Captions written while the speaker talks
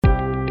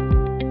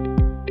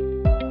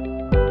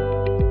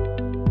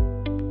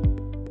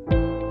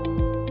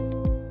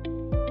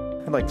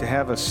I'd like to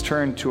have us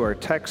turn to our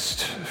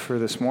text for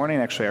this morning,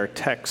 actually our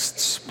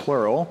texts,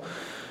 plural.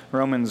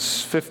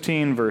 Romans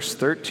 15, verse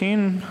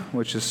 13,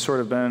 which has sort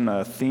of been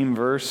a theme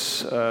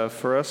verse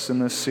for us in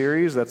this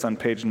series. That's on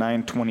page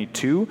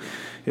 922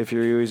 if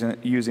you're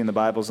using the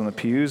Bibles in the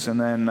pews. And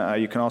then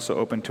you can also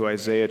open to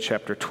Isaiah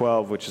chapter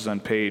 12, which is on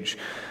page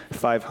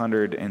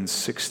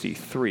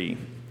 563.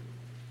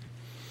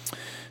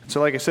 So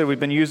like I said, we've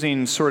been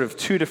using sort of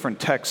two different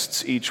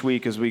texts each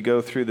week as we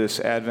go through this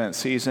Advent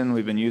season.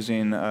 We've been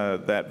using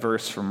that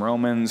verse from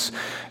Romans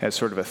as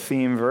sort of a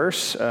theme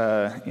verse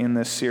in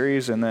this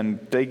series, and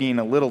then digging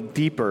a little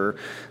deeper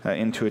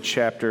into a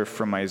chapter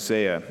from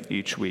Isaiah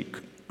each week.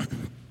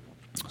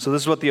 So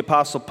this is what the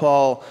Apostle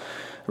Paul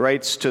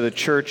writes to the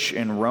church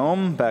in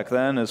Rome back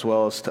then, as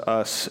well as to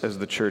us as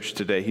the church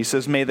today. He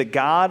says, "May the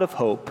God of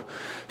hope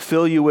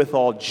fill you with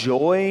all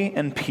joy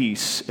and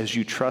peace as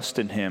you trust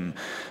in him,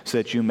 so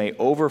that you may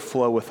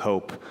overflow with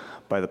hope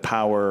by the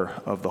power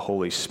of the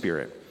Holy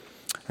Spirit."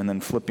 And then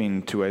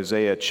flipping to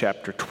Isaiah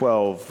chapter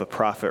 12, the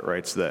prophet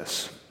writes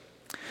this.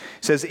 He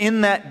says,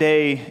 "In that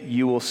day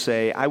you will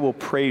say, I will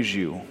praise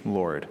you,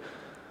 Lord.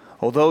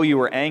 Although you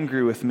were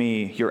angry with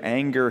me, your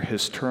anger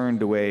has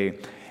turned away,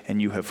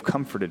 and you have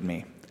comforted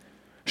me.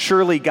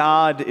 Surely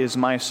God is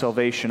my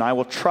salvation. I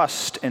will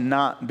trust and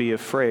not be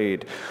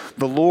afraid.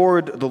 The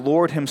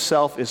Lord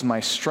himself is my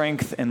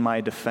strength and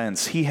my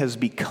defense. He has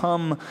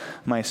become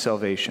my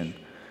salvation.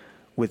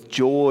 With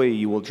joy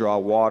you will draw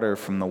water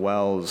from the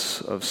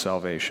wells of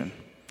salvation.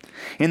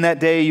 In that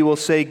day you will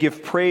say,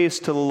 give praise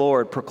to the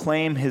Lord,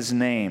 proclaim his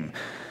name.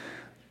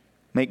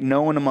 Make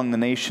known among the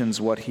nations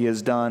what he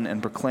has done,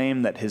 and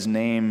proclaim that his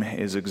name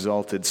is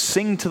exalted.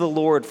 Sing to the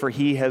Lord, for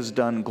he has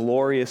done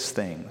glorious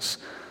things.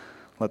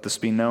 Let this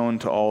be known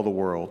to all the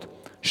world.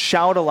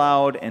 Shout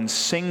aloud and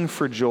sing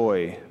for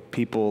joy,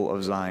 people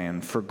of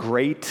Zion, for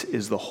great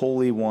is the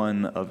Holy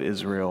One of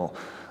Israel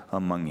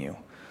among you."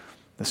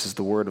 This is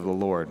the word of the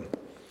Lord.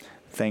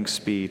 Thanks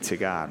be to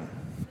God.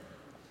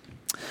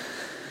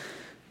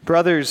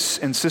 Brothers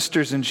and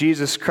sisters in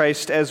Jesus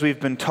Christ, as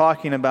we've been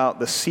talking about,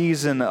 the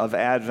season of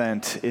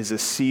Advent is a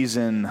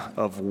season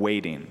of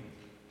waiting.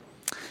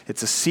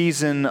 It's a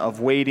season of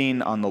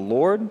waiting on the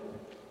Lord,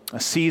 a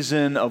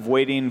season of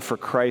waiting for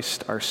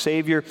Christ our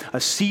Savior,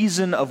 a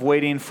season of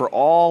waiting for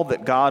all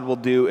that God will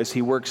do as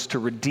he works to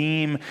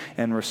redeem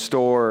and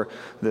restore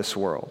this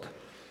world.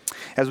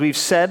 As we've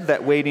said,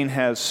 that waiting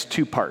has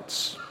two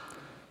parts.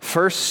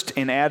 First,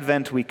 in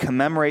Advent, we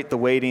commemorate the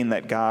waiting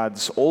that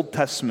God's Old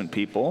Testament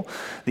people,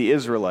 the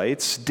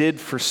Israelites, did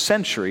for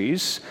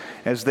centuries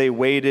as they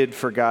waited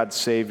for God's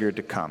Savior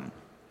to come.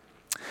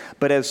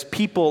 But as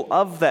people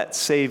of that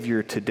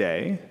Savior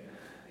today,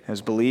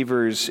 as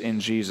believers in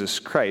Jesus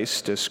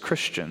Christ, as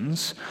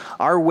Christians,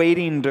 our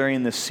waiting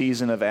during the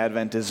season of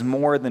Advent is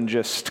more than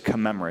just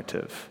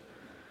commemorative.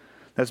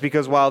 That's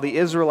because while the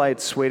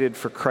Israelites waited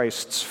for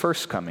Christ's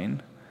first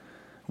coming,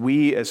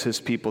 we as his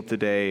people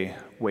today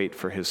wait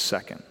for his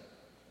second.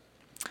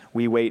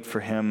 We wait for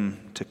him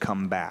to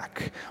come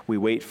back. We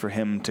wait for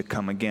him to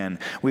come again.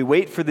 We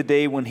wait for the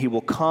day when he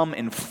will come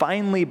and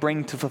finally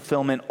bring to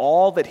fulfillment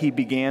all that he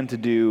began to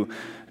do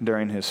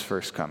during his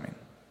first coming.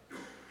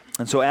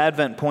 And so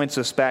Advent points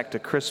us back to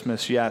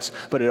Christmas, yes,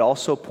 but it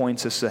also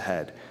points us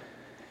ahead.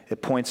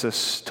 It points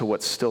us to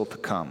what's still to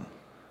come.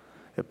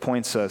 It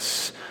points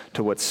us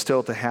to what's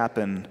still to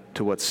happen,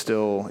 to what's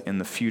still in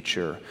the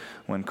future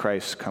when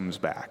Christ comes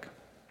back.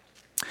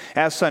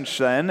 As such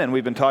then, and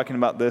we've been talking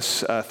about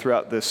this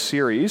throughout this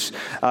series,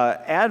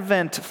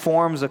 Advent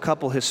forms a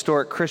couple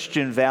historic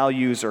Christian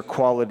values or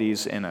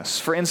qualities in us.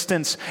 For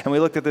instance, and we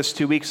looked at this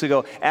 2 weeks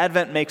ago,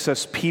 Advent makes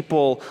us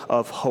people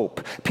of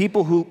hope.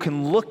 People who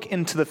can look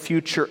into the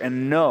future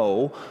and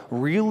know,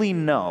 really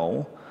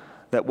know,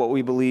 that what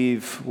we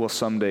believe will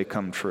someday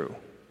come true.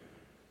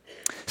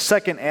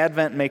 Second,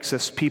 Advent makes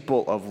us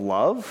people of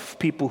love,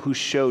 people who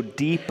show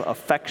deep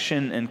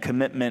affection and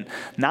commitment,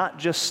 not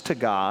just to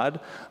God,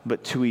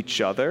 but to each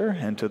other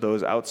and to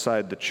those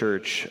outside the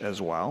church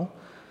as well.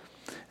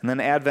 And then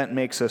Advent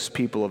makes us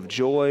people of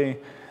joy,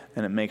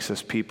 and it makes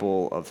us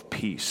people of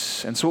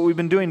peace. And so what we've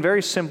been doing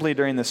very simply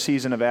during the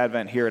season of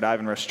Advent here at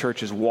Ivanrest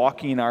Church is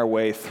walking our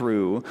way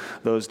through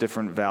those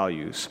different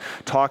values,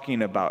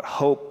 talking about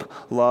hope,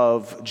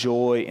 love,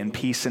 joy, and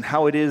peace, and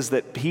how it is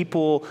that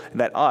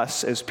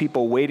us as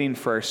people waiting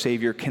for our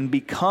Savior can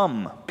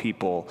become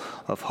people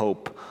of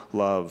hope,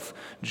 love,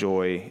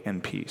 joy,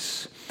 and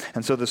peace.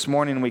 And so this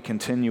morning we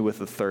continue with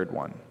the third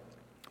one.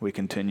 We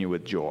continue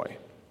with joy.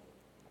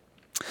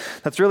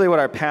 That's really what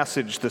our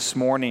passage this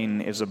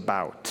morning is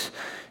about.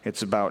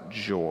 It's about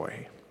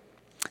joy.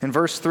 In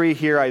verse 3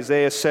 here,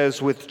 Isaiah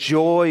says, with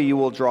joy you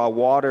will draw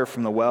water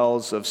from the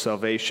wells of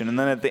salvation. And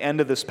then at the end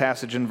of this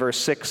passage in verse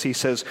 6, he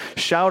says,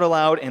 shout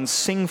aloud and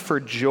sing for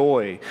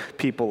joy,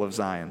 people of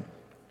Zion,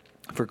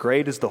 for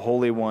great is the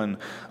Holy One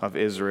of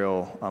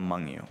Israel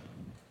among you.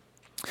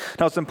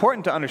 Now, it's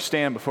important to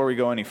understand before we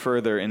go any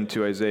further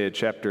into Isaiah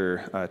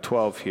chapter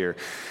 12 here,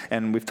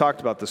 and we've talked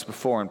about this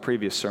before in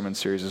previous sermon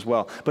series as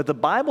well, but the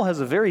Bible has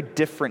a very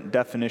different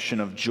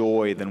definition of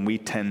joy than we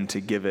tend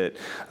to give it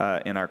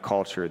in our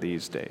culture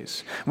these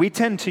days. We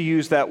tend to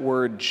use that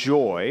word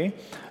joy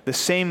the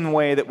same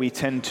way that we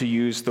tend to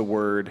use the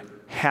word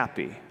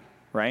happy,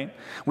 right?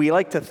 We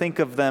like to think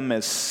of them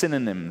as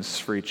synonyms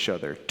for each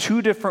other.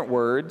 Two different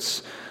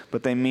words,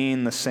 but they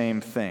mean the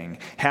same thing.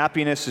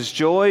 Happiness is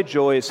joy,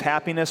 joy is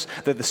happiness.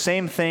 They're the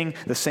same thing,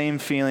 the same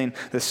feeling,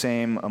 the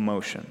same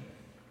emotion.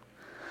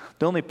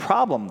 The only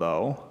problem,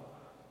 though,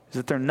 is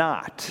that they're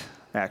not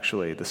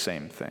actually the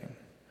same thing.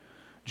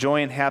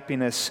 Joy and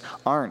happiness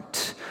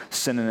aren't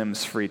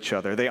synonyms for each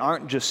other. They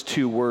aren't just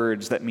two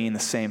words that mean the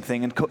same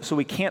thing, and so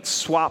we can't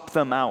swap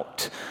them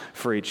out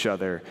for each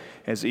other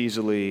as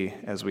easily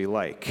as we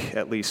like,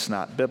 at least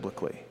not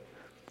biblically.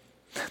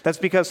 That's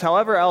because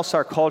however else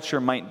our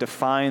culture might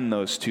define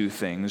those two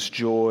things,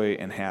 joy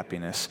and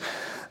happiness,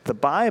 the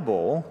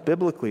Bible,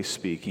 biblically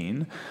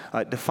speaking,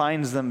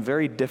 defines them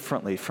very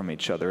differently from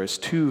each other as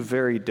two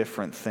very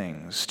different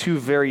things, two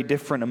very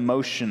different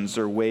emotions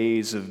or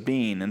ways of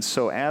being. And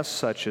so as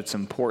such, it's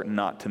important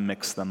not to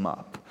mix them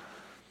up.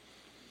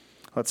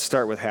 Let's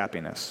start with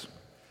happiness.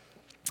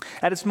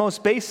 At its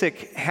most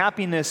basic,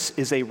 happiness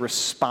is a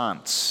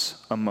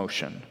response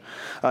emotion.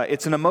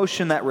 It's an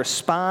emotion that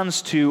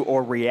responds to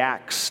or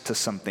reacts to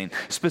something.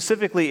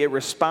 Specifically, it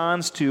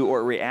responds to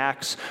or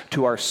reacts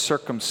to our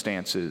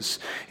circumstances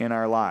in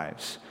our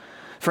lives.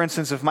 For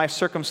instance, if my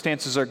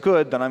circumstances are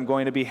good, then I'm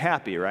going to be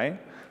happy, right?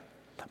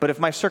 But if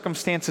my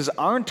circumstances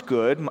aren't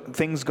good,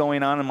 things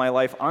going on in my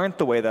life aren't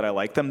the way that I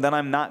like them, then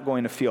I'm not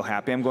going to feel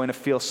happy. I'm going to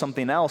feel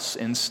something else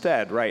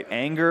instead, right?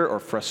 Anger or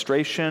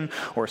frustration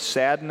or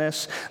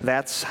sadness.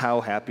 That's how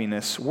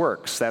happiness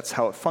works. That's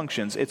how it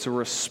functions. It's a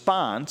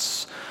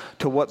response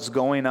to what's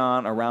going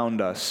on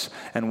around us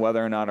and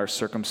whether or not our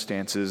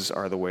circumstances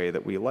are the way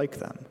that we like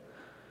them.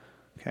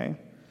 Okay?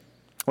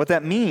 What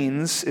that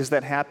means is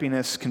that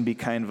happiness can be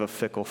kind of a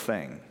fickle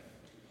thing.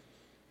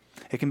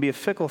 It can be a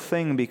fickle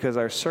thing because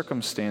our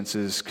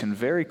circumstances can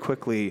very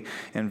quickly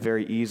and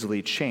very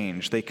easily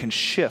change. They can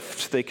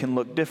shift. They can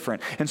look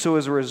different. And so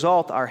as a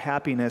result, our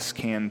happiness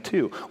can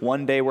too.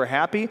 One day we're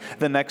happy,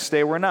 the next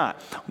day we're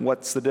not.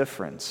 What's the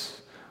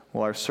difference?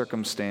 Well, our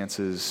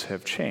circumstances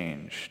have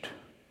changed.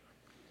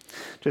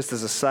 Just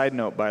as a side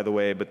note, by the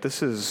way, but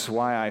this is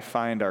why I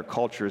find our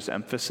culture's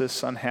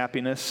emphasis on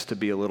happiness to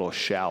be a little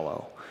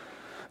shallow.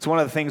 It's one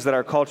of the things that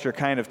our culture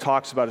kind of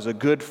talks about as a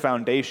good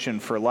foundation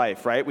for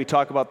life, right? We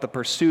talk about the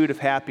pursuit of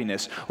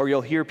happiness, or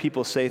you'll hear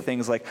people say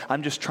things like,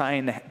 I'm just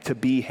trying to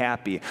be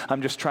happy.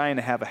 I'm just trying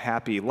to have a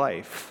happy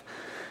life.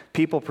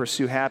 People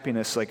pursue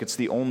happiness like it's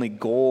the only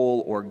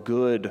goal or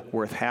good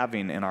worth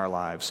having in our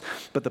lives.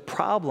 But the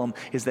problem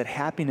is that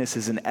happiness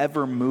is an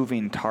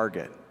ever-moving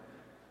target.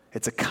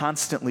 It's a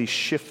constantly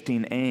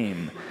shifting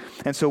aim.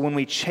 And so when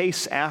we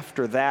chase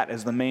after that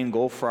as the main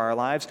goal for our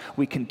lives,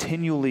 we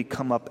continually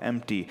come up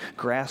empty,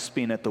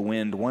 grasping at the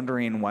wind,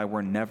 wondering why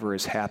we're never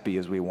as happy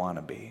as we want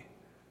to be.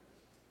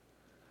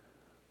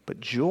 But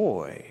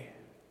joy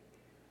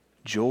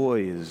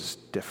is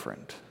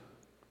different.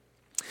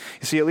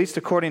 You see, at least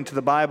according to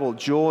the Bible,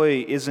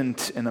 joy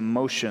isn't an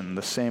emotion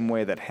the same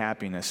way that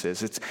happiness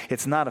is.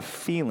 It's not a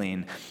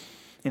feeling.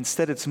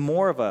 Instead, it's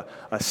more of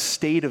a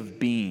state of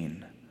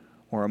being,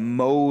 or a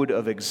mode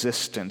of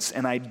existence,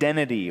 an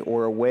identity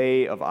or a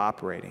way of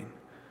operating.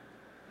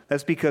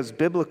 That's because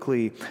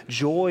biblically,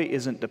 joy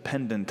isn't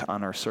dependent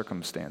on our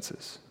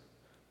circumstances.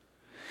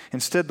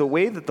 Instead, the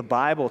way that the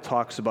Bible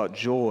talks about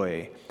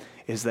joy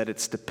is that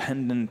it's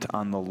dependent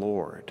on the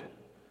Lord.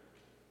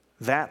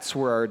 That's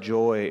where our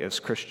joy as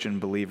Christian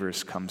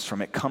believers comes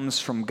from. It comes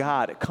from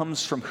God. It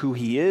comes from who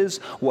He is,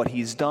 what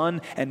He's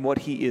done, and what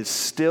He is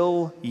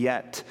still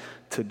yet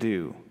to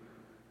do.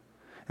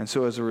 And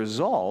so as a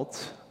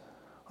result,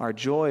 our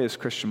joy as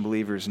Christian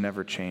believers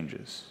never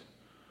changes.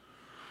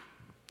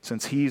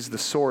 Since He's the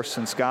source,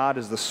 since God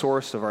is the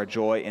source of our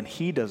joy and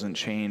He doesn't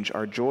change,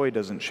 our joy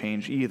doesn't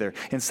change either.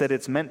 Instead,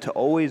 it's meant to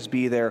always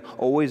be there,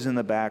 always in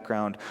the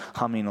background,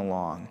 humming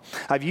along.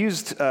 I've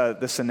used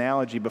this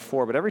analogy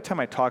before, but every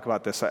time I talk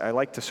about this, I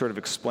like to sort of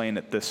explain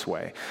it this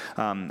way.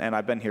 And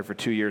I've been here for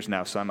 2 years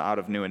now, so I'm out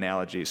of new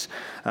analogies.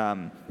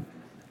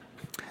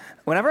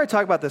 Whenever I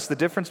talk about this, the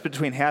difference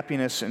between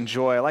happiness and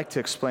joy, I like to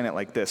explain it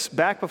like this.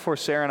 Back before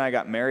Sarah and I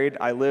got married,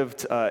 I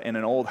lived in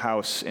an old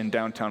house in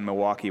downtown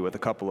Milwaukee with a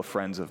couple of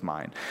friends of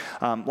mine.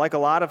 Like a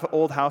lot of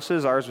old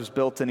houses, ours was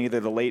built in either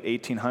the late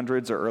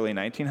 1800s or early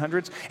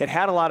 1900s. It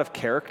had a lot of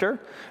character,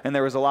 and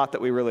there was a lot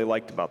that we really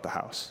liked about the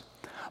house.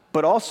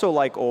 But also,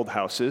 like old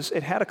houses,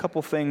 it had a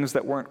couple things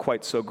that weren't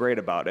quite so great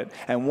about it,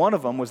 and one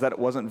of them was that it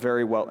wasn't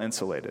very well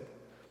insulated.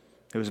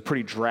 It was a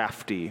pretty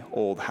drafty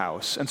old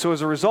house. And so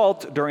as a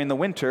result, during the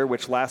winter,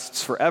 which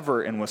lasts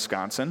forever in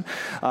Wisconsin,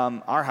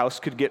 our house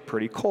could get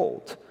pretty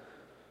cold.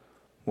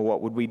 Well,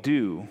 what would we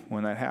do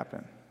when that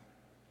happened?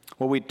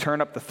 Well, we'd turn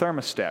up the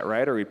thermostat,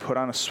 right? Or we'd put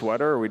on a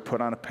sweater, or we'd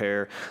put on a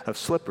pair of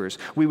slippers.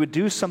 We would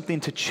do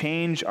something to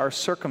change our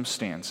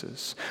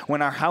circumstances.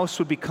 When our house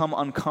would become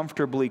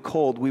uncomfortably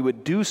cold, we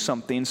would do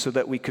something so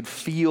that we could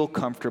feel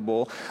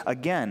comfortable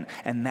again.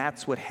 And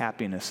that's what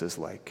happiness is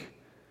like.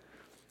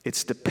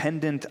 It's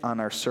dependent on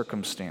our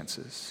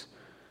circumstances.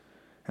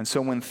 And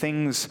so when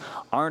things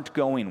aren't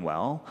going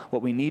well,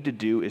 what we need to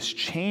do is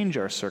change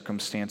our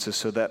circumstances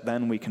so that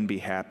then we can be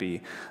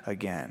happy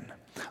again.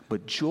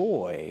 But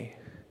joy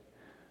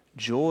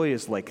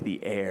is like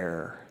the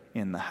air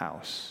in the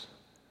house.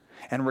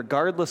 And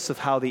regardless of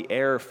how the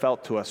air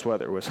felt to us,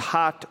 whether it was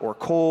hot or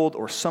cold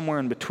or somewhere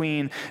in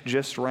between,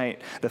 just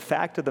right, the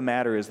fact of the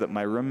matter is that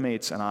my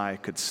roommates and I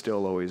could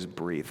still always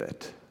breathe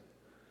it.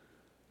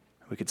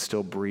 We could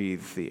still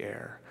breathe the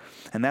air.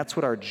 And that's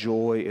what our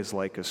joy is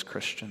like as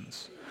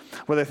Christians.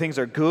 Whether things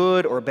are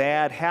good or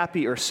bad,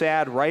 happy or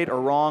sad, right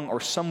or wrong,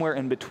 or somewhere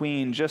in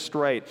between, just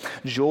right,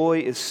 joy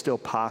is still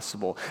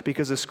possible.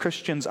 Because as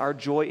Christians, our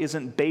joy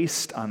isn't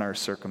based on our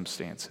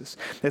circumstances.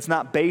 It's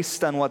not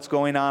based on what's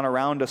going on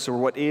around us or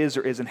what is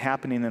or isn't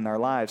happening in our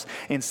lives.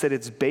 Instead,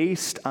 it's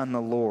based on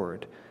the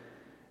Lord.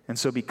 And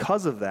so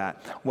because of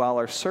that, while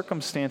our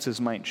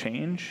circumstances might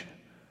change,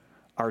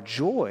 our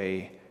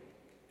joy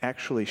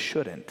actually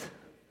shouldn't.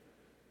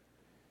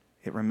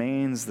 It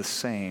remains the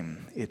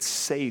same. It's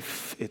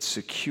safe, it's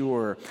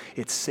secure.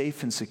 It's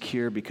safe and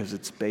secure because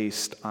it's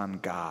based on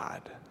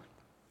God.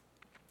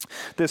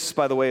 This,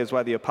 by the way, is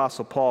why the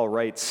Apostle Paul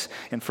writes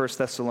in 1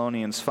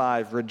 Thessalonians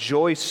 5,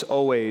 "Rejoice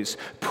always,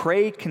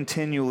 pray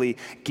continually,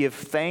 give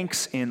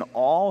thanks in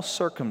all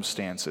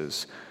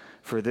circumstances,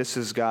 for this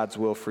is God's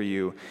will for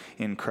you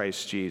in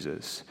Christ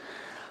Jesus."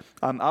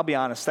 I'll be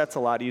honest, that's a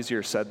lot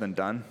easier said than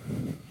done.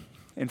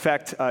 In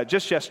fact,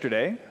 just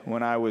yesterday,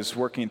 when I was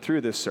working through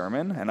this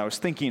sermon, and I was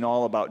thinking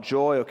all about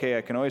joy, okay,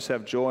 I can always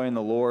have joy in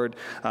the Lord,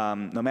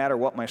 no matter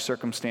what my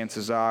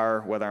circumstances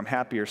are, whether I'm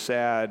happy or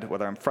sad,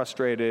 whether I'm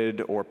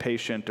frustrated or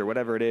patient or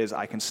whatever it is,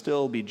 I can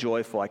still be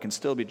joyful, I can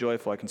still be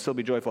joyful, I can still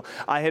be joyful.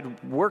 I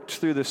had worked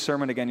through this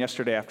sermon again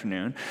yesterday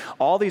afternoon.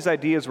 All these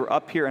ideas were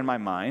up here in my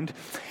mind,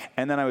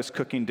 and then I was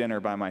cooking dinner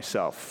by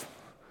myself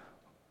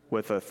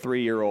with a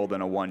 3-year-old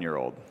and a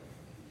 1-year-old.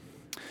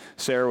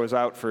 Sarah was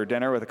out for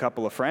dinner with a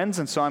couple of friends,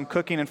 and so I'm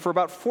cooking, and for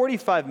about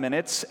 45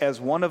 minutes, as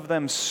one of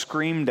them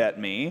screamed at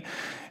me,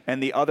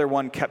 and the other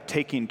one kept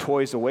taking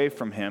toys away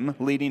from him,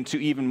 leading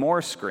to even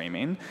more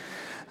screaming,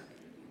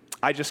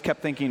 I just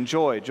kept thinking,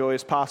 joy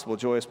is possible,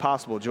 joy is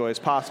possible, joy is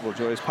possible,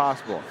 joy is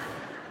possible.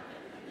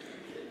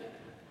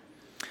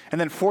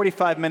 And then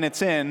 45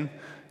 minutes in,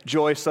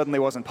 joy suddenly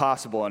wasn't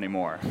possible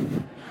anymore,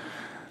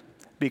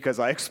 because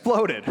I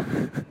exploded.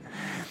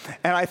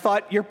 And I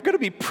thought, you're going to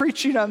be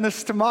preaching on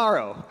this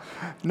tomorrow.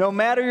 No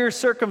matter your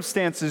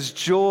circumstances,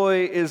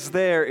 joy is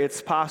there.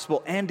 It's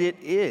possible. And it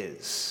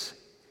is.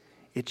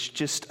 It's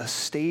just a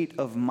state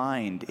of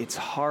mind. It's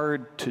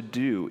hard to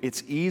do.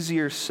 It's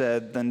easier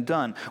said than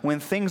done. When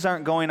things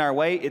aren't going our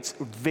way, it's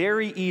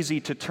very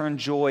easy to turn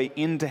joy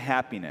into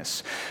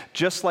happiness.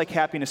 Just like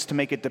happiness, to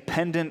make it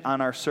dependent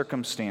on our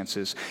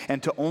circumstances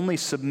and to only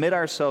submit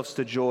ourselves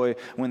to joy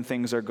when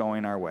things are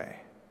going our way.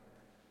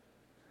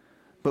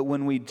 But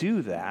when we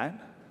do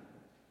that,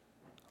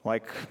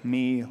 like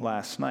me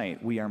last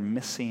night, we are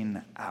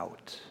missing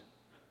out.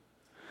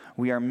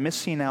 We are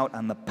missing out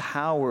on the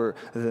power,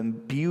 the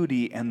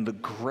beauty, and the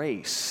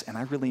grace, and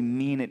I really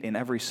mean it in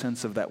every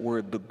sense of that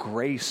word, the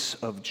grace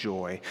of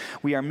joy.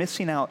 We are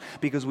missing out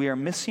because we are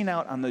missing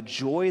out on the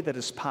joy that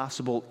is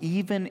possible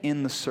even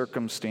in the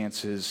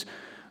circumstances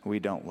we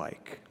don't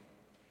like.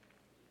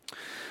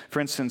 For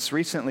instance,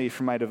 recently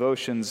for my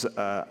devotions,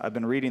 I've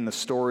been reading the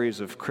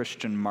stories of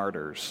Christian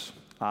martyrs.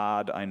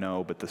 Odd, I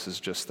know, but this is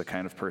just the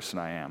kind of person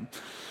I am.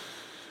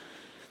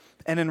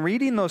 And in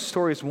reading those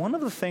stories, one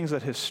of the things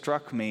that has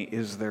struck me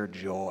is their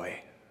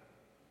joy.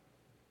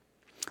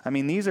 I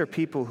mean, these are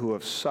people who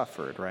have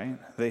suffered, right?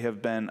 They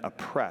have been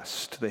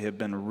oppressed. They have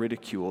been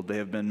ridiculed. They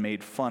have been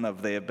made fun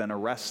of. They have been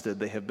arrested.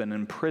 They have been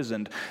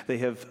imprisoned. They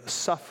have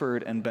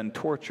suffered and been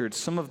tortured.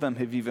 Some of them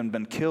have even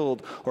been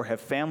killed or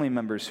have family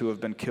members who have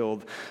been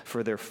killed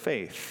for their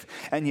faith.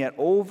 And yet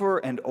over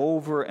and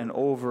over and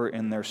over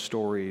in their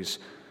stories,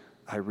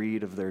 I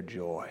read of their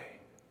joy.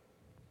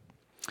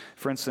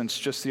 For instance,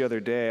 just the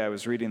other day, I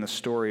was reading the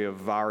story of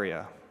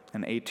Varya,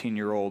 an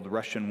 18-year-old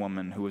Russian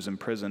woman who was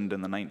imprisoned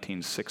in the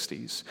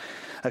 1960s.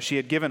 She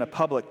had given a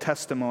public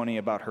testimony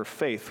about her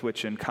faith,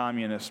 which in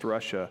communist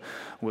Russia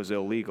was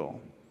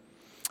illegal.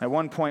 At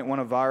one point, one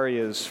of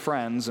Varya's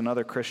friends,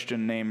 another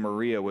Christian named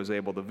Maria, was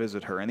able to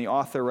visit her. And the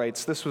author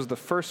writes, this was the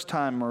first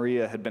time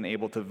Maria had been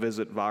able to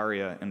visit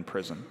Varya in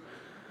prison.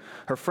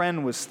 Her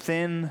friend was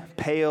thin,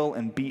 pale,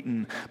 and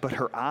beaten, but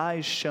her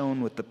eyes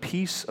shone with the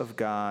peace of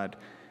God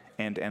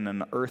and an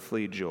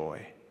unearthly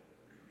joy.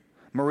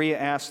 Maria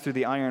asked through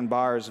the iron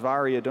bars,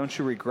 Varya, don't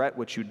you regret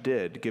what you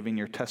did, giving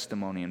your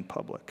testimony in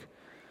public?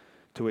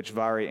 To which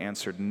Varya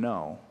answered,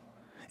 no.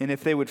 And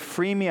if they would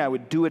free me, I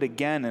would do it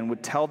again and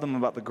would tell them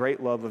about the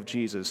great love of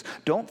Jesus.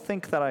 Don't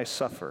think that I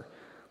suffer.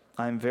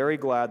 I am very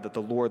glad that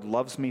the Lord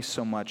loves me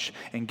so much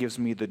and gives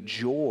me the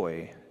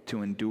joy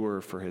to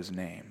endure for his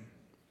name.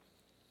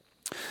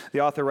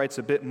 The author writes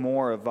a bit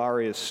more of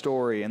Varia's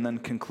story and then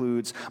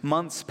concludes,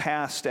 months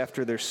passed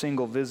after their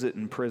single visit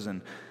in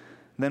prison.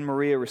 Then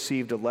Maria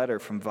received a letter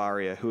from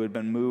Varia, who had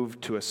been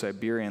moved to a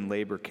Siberian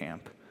labor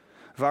camp.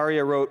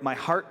 Varia wrote, "My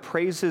heart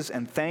praises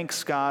and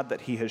thanks God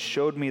that he has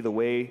showed me the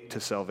way to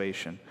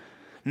salvation.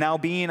 Now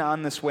being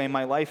on this way,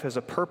 my life has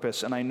a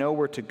purpose, and I know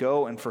where to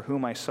go and for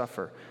whom I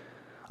suffer.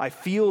 I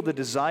feel the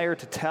desire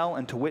to tell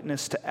and to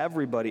witness to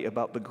everybody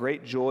about the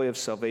great joy of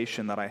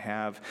salvation that I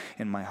have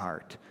in my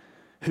heart.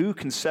 Who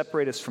can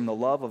separate us from the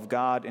love of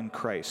God in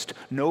Christ?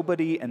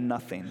 Nobody and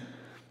nothing,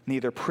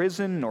 neither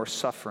prison nor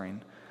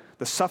suffering.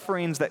 The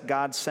sufferings that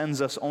God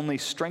sends us only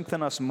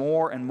strengthen us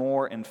more and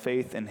more in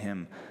faith in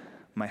him.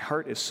 My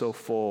heart is so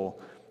full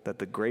that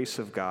the grace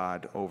of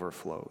God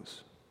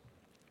overflows."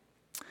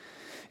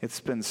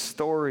 It's been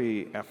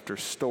story after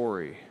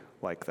story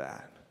like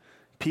that.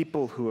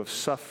 People who have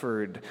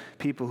suffered,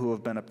 people who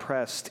have been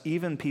oppressed,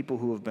 even people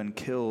who have been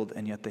killed,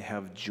 and yet they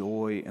have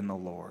joy in the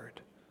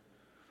Lord.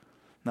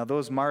 Now,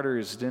 those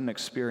martyrs didn't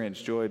experience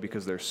joy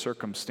because their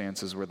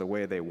circumstances were the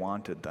way they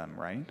wanted them,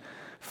 right?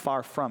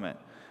 Far from it,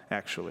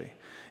 actually.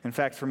 In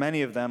fact, for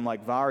many of them,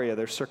 like Varia,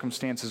 their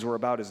circumstances were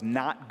about as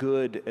not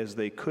good as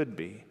they could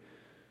be.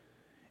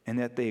 And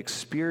yet they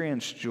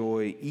experienced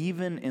joy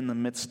even in the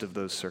midst of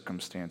those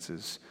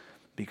circumstances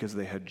because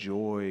they had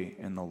joy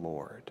in the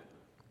Lord.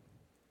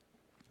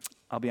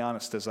 I'll be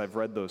honest, as I've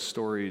read those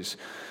stories,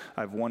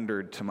 I've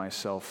wondered to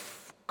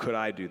myself, could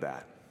I do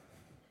that?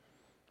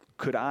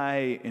 Could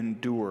I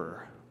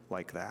endure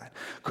like that?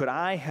 Could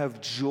I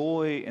have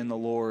joy in the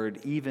Lord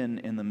even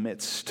in the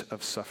midst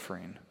of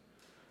suffering?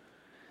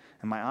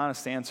 And my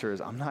honest answer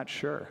is, I'm not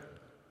sure.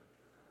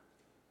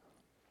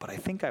 But I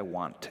think I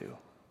want to.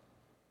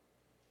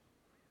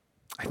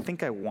 I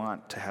think I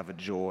want to have a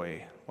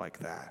joy like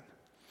that.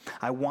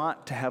 I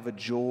want to have a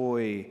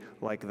joy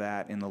like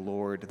that in the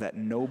Lord that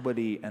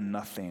nobody and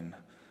nothing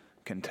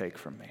can take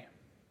from me.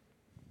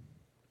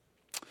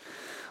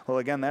 Well,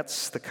 again,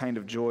 that's the kind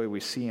of joy we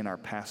see in our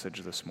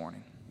passage this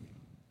morning.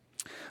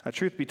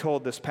 Truth be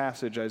told, this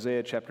passage,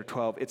 Isaiah chapter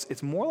 12,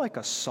 it's more like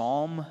a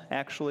psalm,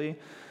 actually,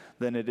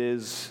 than it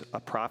is a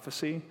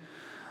prophecy.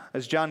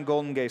 As John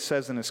Goldengay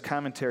says in his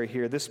commentary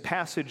here, this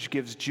passage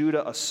gives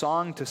Judah a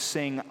song to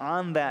sing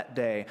on that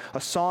day, a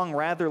song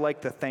rather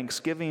like the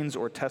thanksgivings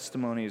or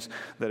testimonies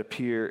that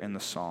appear in the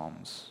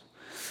Psalms.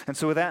 And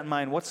so with that in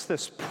mind, what's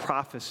this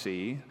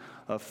prophecy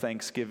of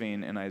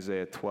thanksgiving in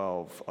Isaiah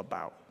 12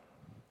 about?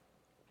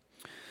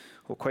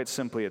 Well, quite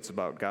simply, it's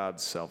about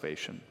God's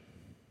salvation.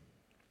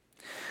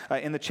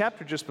 In the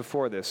chapter just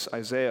before this,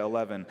 Isaiah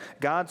 11,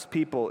 God's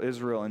people,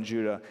 Israel and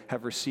Judah,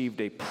 have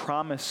received a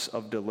promise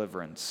of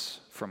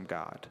deliverance from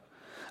God.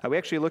 We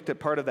actually looked at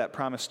part of that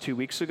promise 2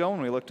 weeks ago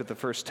when we looked at the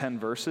first 10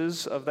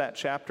 verses of that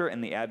chapter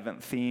and the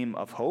Advent theme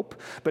of hope,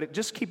 but it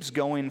just keeps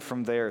going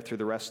from there through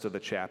the rest of the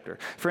chapter.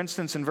 For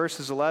instance, in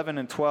verses 11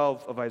 and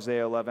 12 of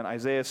Isaiah 11,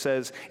 Isaiah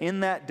says, "In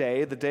that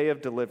day, the day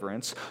of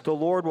deliverance, the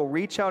Lord will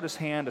reach out his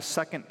hand a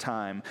second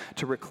time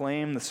to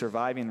reclaim the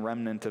surviving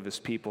remnant of his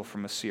people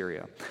from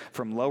Assyria,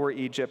 from Lower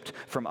Egypt,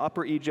 from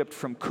Upper Egypt,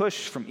 from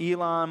Cush, from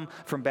Elam,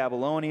 from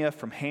Babylonia,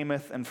 from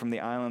Hamath, and from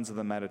the islands of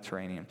the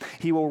Mediterranean.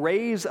 He will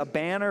raise a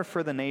banner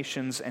for the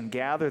nations and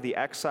gather the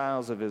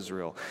exiles of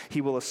Israel.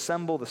 He will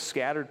assemble the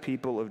scattered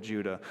people of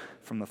Judah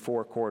from the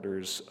four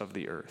quarters of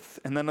the earth."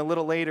 And then a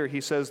little later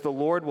he says, "The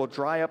Lord will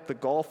dry up the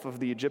gulf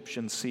of the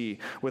Egyptian sea.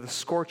 With a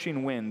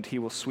scorching wind he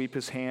will sweep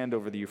his hand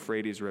over the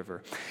Euphrates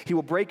River. He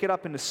will break it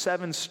up into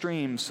 7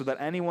 streams so that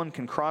anyone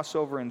can cross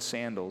over in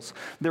sandals.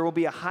 There will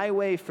be a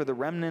highway for the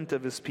remnant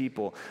of his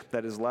people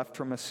that is left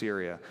from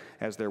Assyria,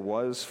 as there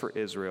was for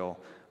Israel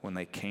when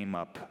they came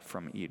up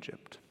from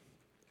Egypt."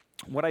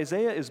 What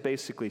Isaiah is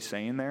basically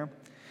saying there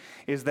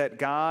is that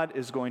God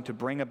is going to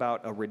bring about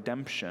a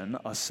redemption,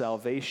 a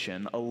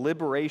salvation, a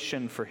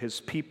liberation for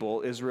his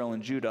people, Israel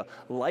and Judah,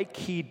 like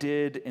he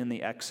did in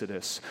the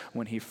Exodus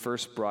when he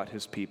first brought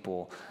his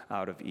people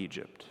out of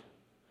Egypt.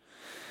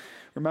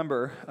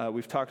 Remember,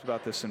 we've talked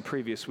about this in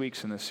previous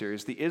weeks in this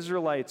series, the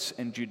Israelites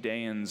and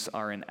Judeans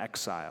are in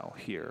exile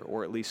here,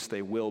 or at least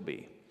they will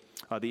be.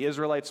 The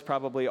Israelites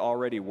probably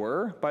already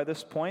were by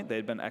this point.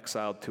 They'd been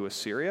exiled to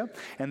Assyria,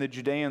 and the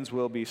Judeans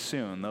will be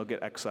soon. They'll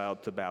get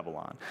exiled to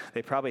Babylon.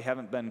 They probably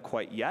haven't been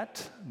quite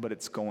yet, but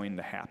it's going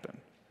to happen.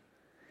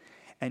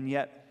 And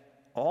yet,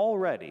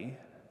 already,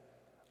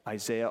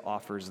 Isaiah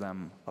offers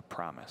them a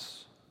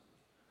promise.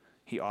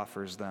 He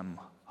offers them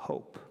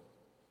hope.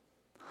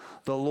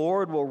 The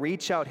Lord will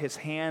reach out his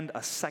hand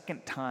a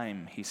second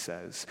time, he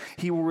says.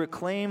 He will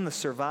reclaim the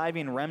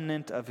surviving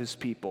remnant of his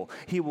people.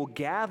 He will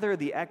gather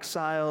the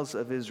exiles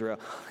of Israel.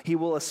 He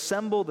will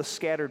assemble the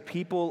scattered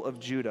people of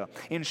Judah.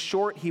 In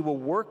short, he will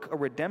work a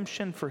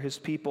redemption for his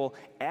people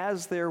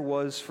as there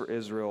was for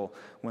Israel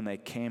when they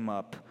came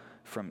up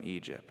from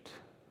Egypt.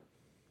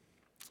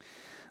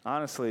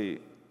 Honestly,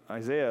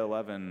 Isaiah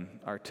 11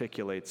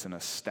 articulates an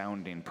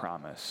astounding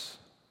promise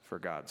for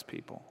God's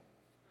people.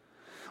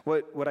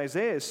 What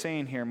Isaiah is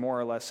saying here, more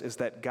or less, is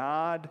that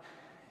God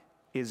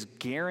is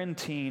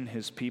guaranteeing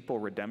his people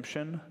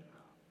redemption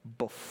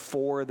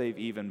before they've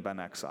even been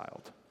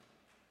exiled.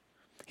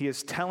 He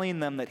is telling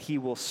them that he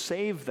will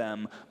save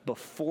them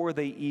before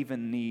they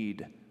even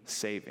need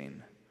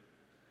saving.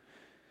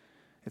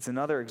 It's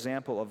another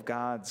example of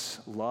God's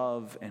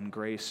love and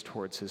grace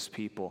towards his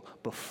people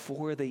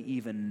before they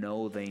even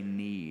know they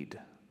need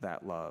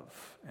that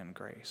love and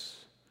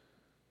grace.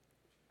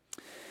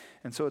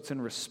 And so it's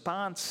in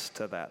response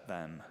to that,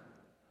 then,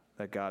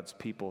 that God's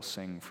people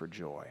sing for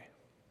joy.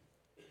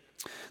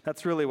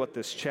 That's really what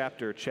this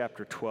chapter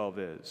 12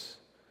 is.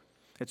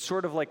 It's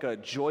sort of like a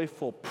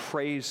joyful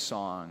praise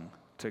song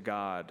to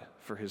God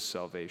for his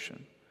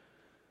salvation.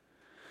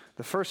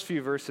 The first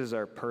few verses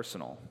are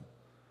personal.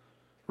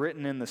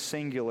 Written in the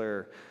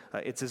singular,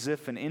 it's as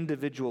if an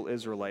individual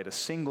Israelite, a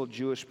single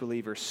Jewish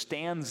believer,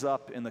 stands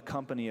up in the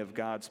company of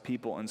God's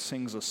people and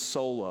sings a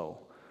solo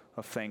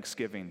of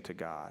thanksgiving to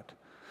God.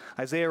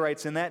 Isaiah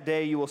writes, "In that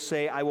day you will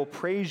say, I will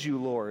praise you,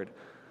 Lord.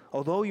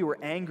 Although you were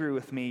angry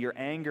with me, your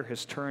anger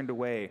has turned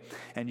away,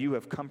 and you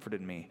have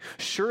comforted me.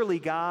 Surely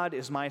God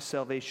is my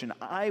salvation.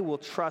 I will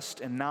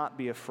trust and not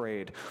be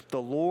afraid.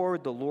 The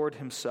Lord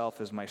himself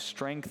is my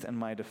strength and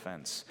my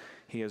defense.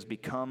 He has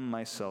become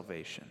my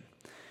salvation."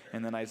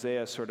 And then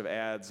Isaiah sort of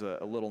adds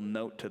a little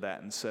note to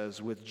that and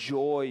says, "With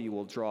joy you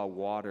will draw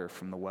water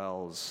from the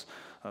wells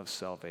of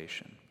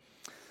salvation."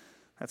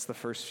 That's the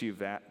first few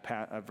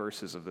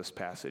verses of this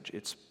passage.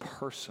 It's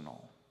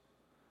personal.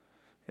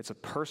 It's a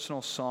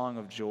personal song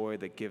of joy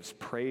that gives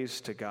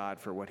praise to God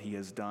for what he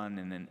has done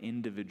in an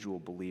individual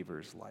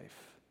believer's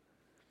life.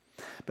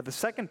 But the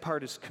second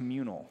part is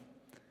communal.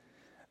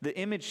 The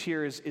image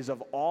here is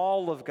of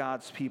all of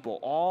God's people,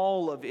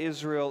 all of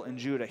Israel and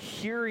Judah,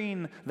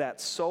 hearing that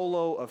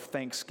solo of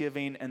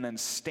thanksgiving and then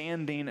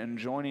standing and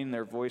joining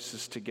their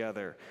voices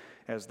together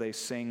as they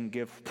sing,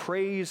 "Give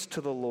praise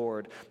to the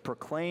Lord,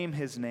 proclaim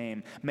his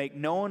name, make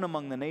known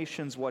among the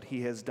nations what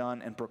he has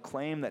done, and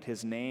proclaim that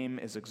his name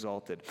is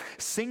exalted.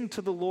 Sing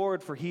to the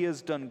Lord, for he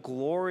has done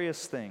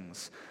glorious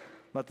things.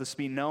 Let this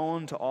be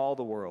known to all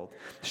the world.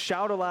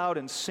 Shout aloud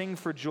and sing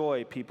for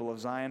joy, people of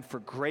Zion, for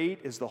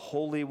great is the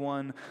Holy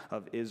One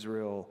of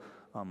Israel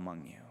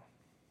among you."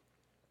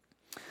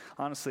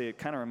 Honestly, it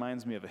kind of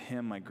reminds me of a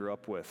hymn I grew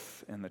up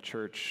with in the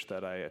church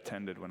that I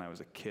attended when I was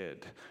a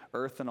kid.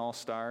 "Earth and All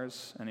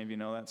Stars." Any of you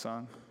know that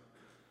song?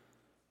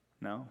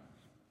 No? Are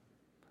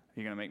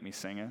you going to make me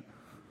sing it?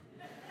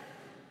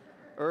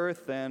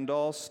 Earth and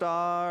all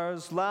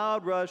stars,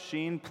 loud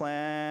rushing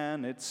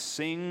planets,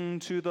 sing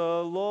to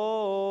the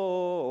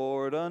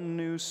Lord a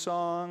new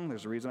song.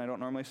 There's a reason I don't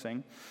normally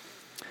sing.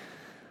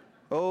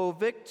 Oh,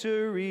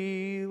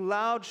 victory,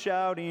 loud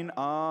shouting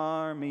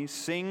army,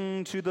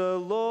 sing to the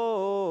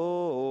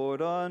Lord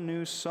a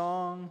new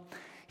song.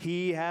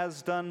 He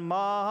has done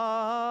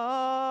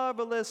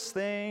marvelous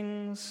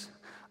things.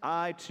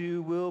 I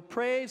too will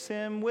praise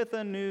him with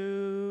a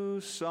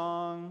new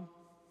song.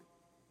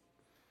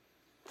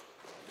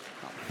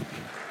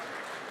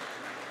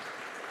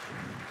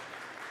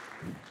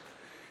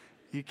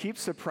 You keep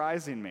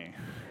surprising me.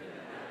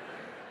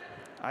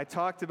 I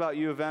talked about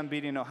U of M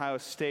beating Ohio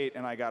State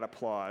and I got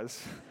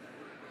applause.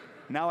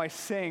 Now I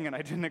sing and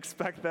I didn't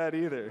expect that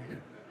either.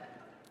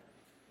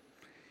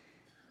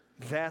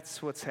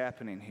 That's what's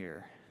happening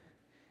here.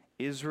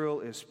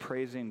 Israel is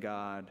praising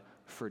God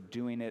for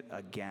doing it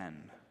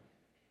again.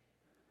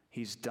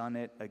 He's done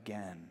it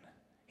again.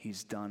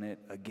 He's done it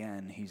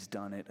again. He's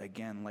done it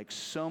again. Like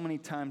so many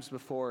times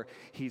before,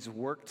 he's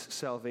worked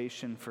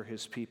salvation for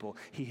his people.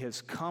 He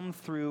has come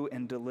through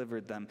and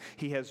delivered them.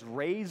 He has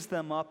raised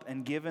them up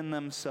and given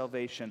them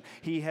salvation.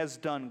 He has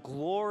done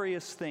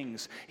glorious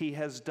things. He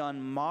has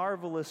done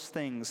marvelous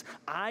things.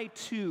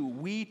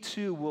 We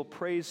too will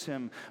praise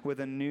him with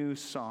a new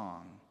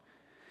song.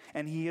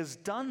 And he has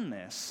done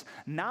this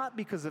not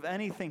because of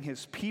anything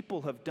his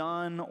people have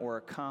done or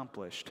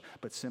accomplished,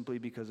 but simply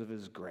because of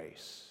his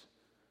grace.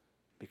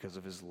 Because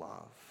of his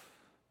love.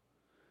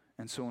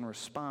 And so in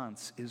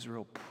response,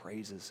 Israel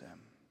praises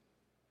him.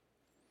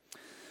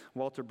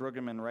 Walter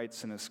Brueggemann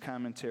writes in his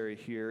commentary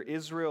here,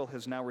 Israel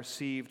has now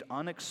received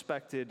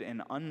unexpected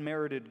and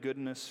unmerited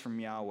goodness from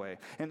Yahweh,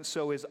 and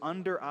so is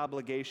under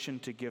obligation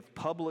to give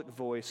public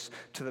voice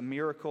to the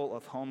miracle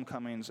of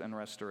homecomings and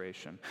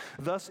restoration.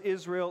 Thus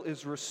Israel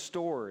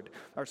restored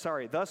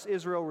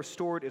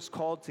is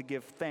called to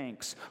give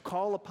thanks,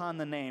 call upon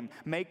the name,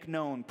 make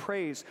known,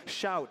 praise,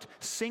 shout,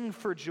 sing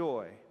for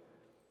joy.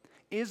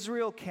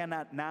 Israel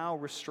cannot now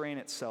restrain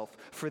itself,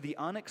 for the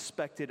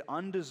unexpected,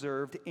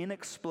 undeserved,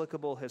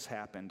 inexplicable has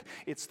happened.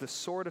 It's the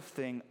sort of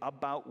thing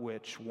about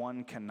which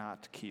one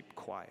cannot keep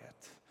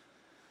quiet.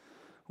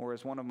 Or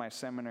as one of my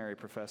seminary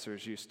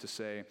professors used to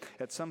say,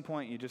 at some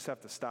point you just have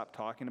to stop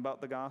talking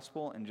about the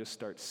gospel and just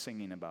start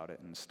singing about it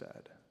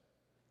instead.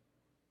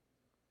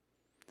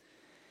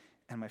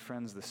 And my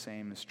friends, the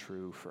same is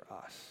true for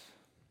us.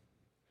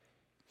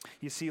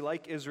 You see,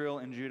 like Israel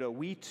and Judah,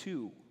 we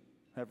too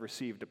have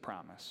received a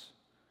promise.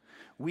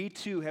 We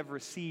too have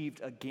received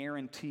a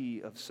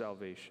guarantee of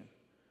salvation.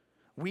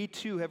 We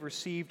too have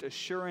received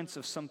assurance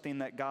of something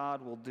that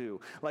God will do.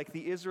 Like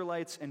the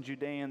Israelites and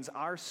Judeans,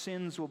 our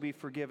sins will be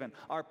forgiven,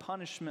 our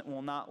punishment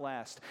will not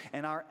last,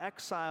 and our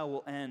exile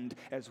will end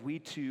as we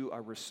too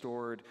are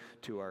restored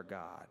to our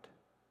God.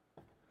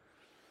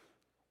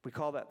 We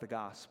call that the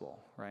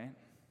gospel, right?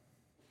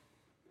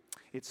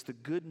 It's the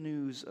good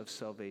news of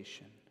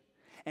salvation.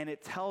 And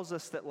it tells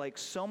us that, like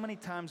so many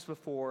times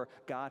before,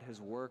 God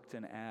has worked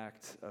an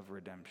act of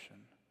redemption.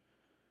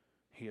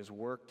 He has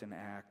worked an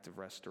act of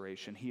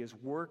restoration. He has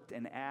worked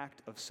an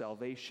act of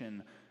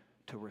salvation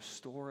to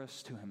restore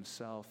us to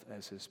himself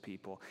as his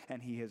people.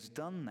 And he has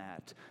done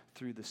that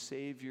through the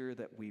Savior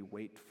that we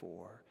wait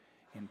for,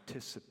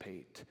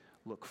 anticipate,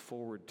 look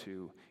forward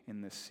to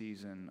in this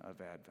season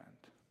of Advent.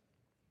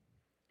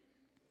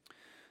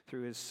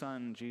 Through his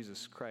Son,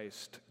 Jesus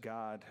Christ,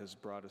 God has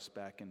brought us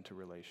back into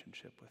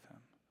relationship with him.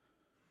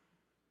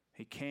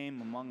 He came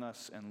among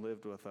us and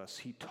lived with us.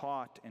 He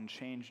taught and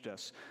changed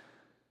us.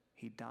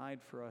 He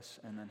died for us,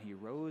 and then he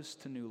rose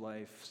to new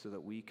life so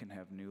that we can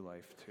have new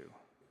life too.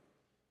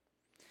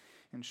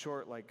 In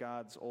short, like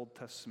God's Old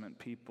Testament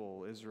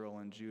people, Israel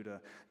and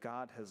Judah,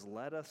 God has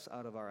led us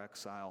out of our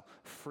exile,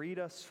 freed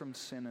us from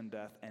sin and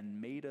death,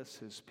 and made us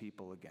his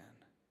people again.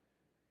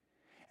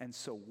 And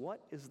so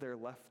what is there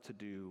left to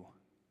do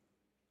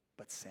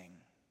but sing,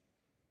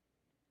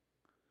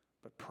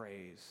 but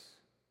praise,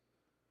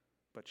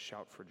 but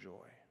shout for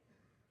joy?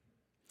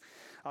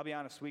 I'll be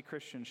honest, we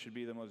Christians should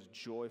be the most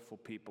joyful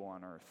people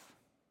on earth.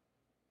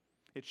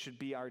 It should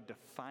be our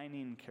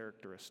defining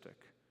characteristic.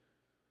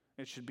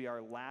 It should be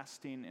our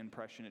lasting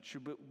impression. It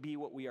should be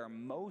what we are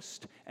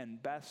most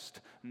and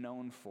best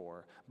known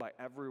for by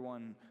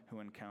everyone who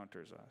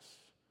encounters us.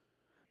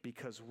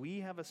 Because we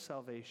have a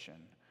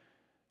salvation,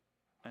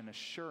 an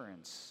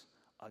assurance,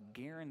 a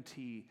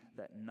guarantee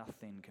that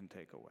nothing can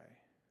take away.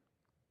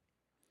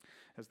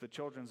 As the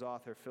children's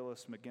author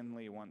Phyllis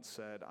McGinley once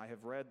said, I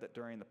have read that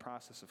during the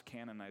process of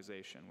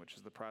canonization, which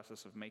is the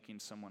process of making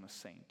someone a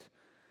saint,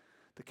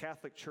 the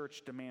Catholic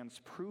Church demands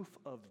proof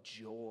of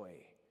joy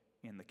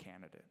in the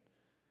candidate.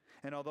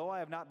 And although I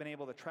have not been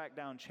able to track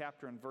down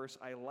chapter and verse,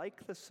 I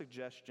like the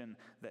suggestion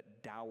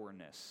that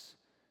dourness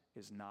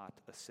is not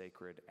a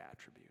sacred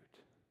attribute.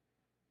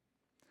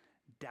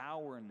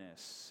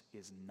 Dourness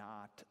is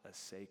not a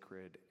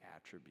sacred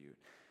attribute.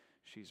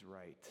 She's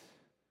right.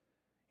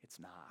 It's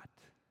not.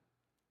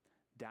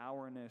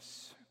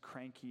 Dourness,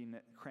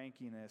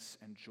 crankiness,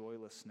 and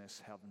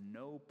joylessness have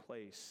no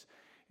place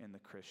in the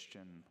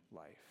Christian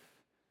life,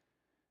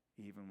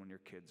 even when your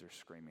kids are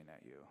screaming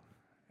at you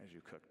as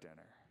you cook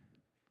dinner.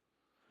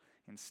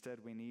 Instead,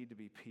 we need to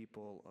be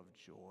people of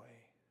joy.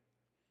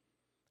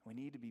 We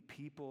need to be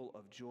people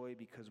of joy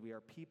because we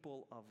are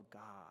people of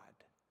God.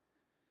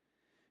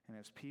 And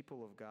as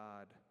people of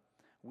God,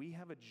 we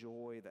have a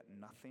joy that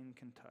nothing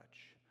can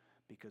touch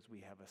because we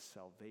have a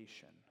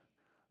salvation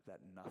that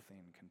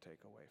nothing can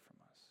take away from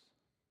us.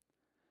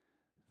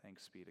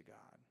 Thanks be to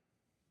God.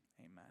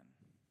 Amen.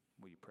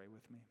 Will you pray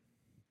with me?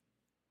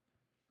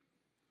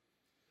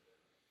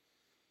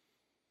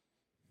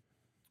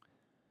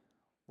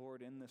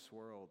 Lord, in this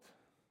world,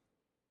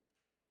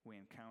 we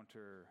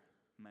encounter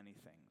many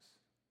things.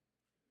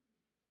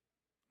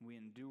 We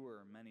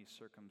endure many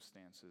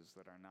circumstances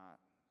that are not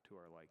to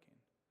our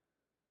liking.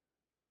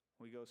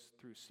 We go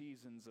through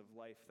seasons of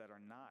life that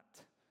are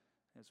not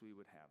as we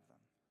would have them.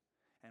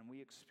 And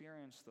we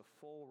experience the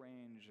full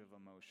range of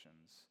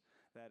emotions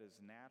that is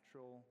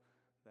natural,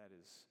 that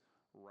is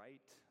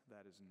right,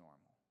 that is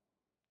normal.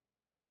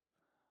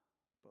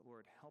 But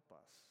Lord, help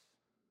us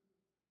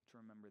to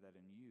remember that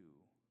in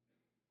you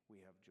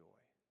we have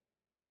joy.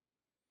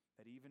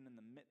 That even in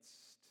the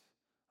midst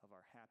of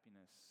our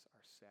happiness,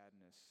 our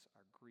sadness,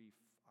 our grief,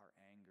 our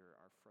anger,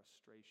 our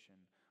frustration,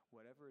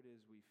 whatever it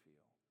is we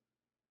feel,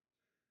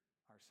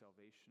 our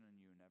salvation in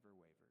you never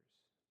wavers,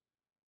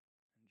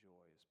 and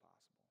joy is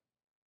possible.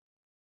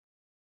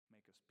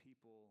 Make us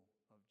people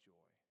of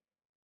joy.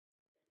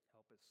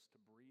 Help us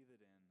to breathe it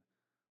in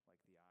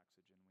like the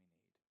oxygen we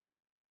need.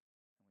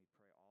 And we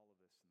pray all of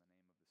this in the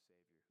name of